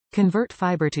Convert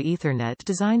fiber to Ethernet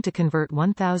designed to convert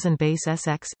 1000 base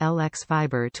SX/LX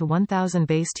fiber to 1000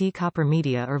 base T copper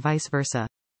media or vice versa.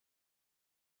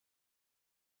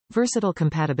 Versatile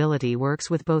compatibility works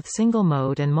with both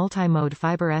single-mode and multi-mode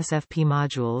fiber SFP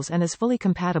modules and is fully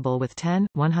compatible with 10,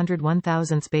 100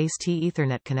 1000 base T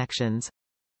Ethernet connections.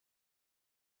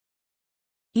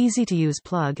 Easy to use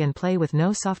plug-and-play with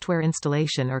no software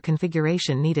installation or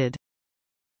configuration needed.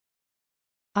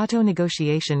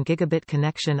 Auto-negotiation Gigabit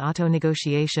Connection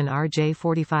Auto-negotiation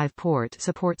RJ45 port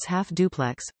supports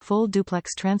half-duplex,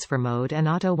 full-duplex transfer mode and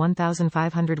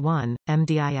auto-1501,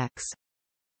 MDIX.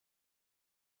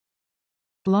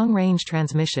 Long-range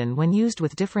transmission. When used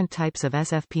with different types of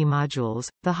SFP modules,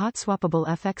 the Hot-Swappable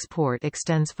FX Port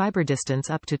extends fiber distance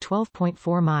up to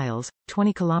 12.4 miles,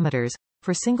 20 kilometers,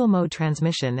 for single-mode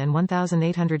transmission and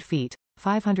 1,800 feet,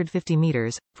 550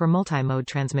 meters, for multi-mode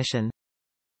transmission.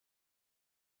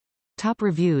 Top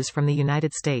reviews from the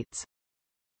United States.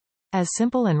 As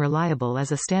simple and reliable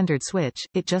as a standard switch,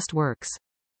 it just works.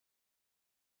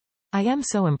 I am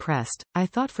so impressed. I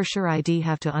thought for sure I'd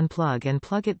have to unplug and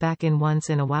plug it back in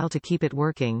once in a while to keep it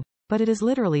working, but it is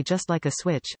literally just like a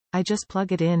switch. I just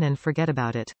plug it in and forget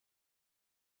about it.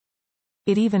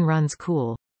 It even runs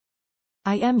cool.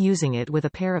 I am using it with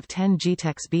a pair of 10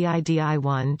 GTEX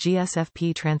BIDI1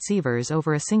 GSFP transceivers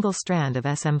over a single strand of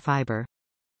SM fiber.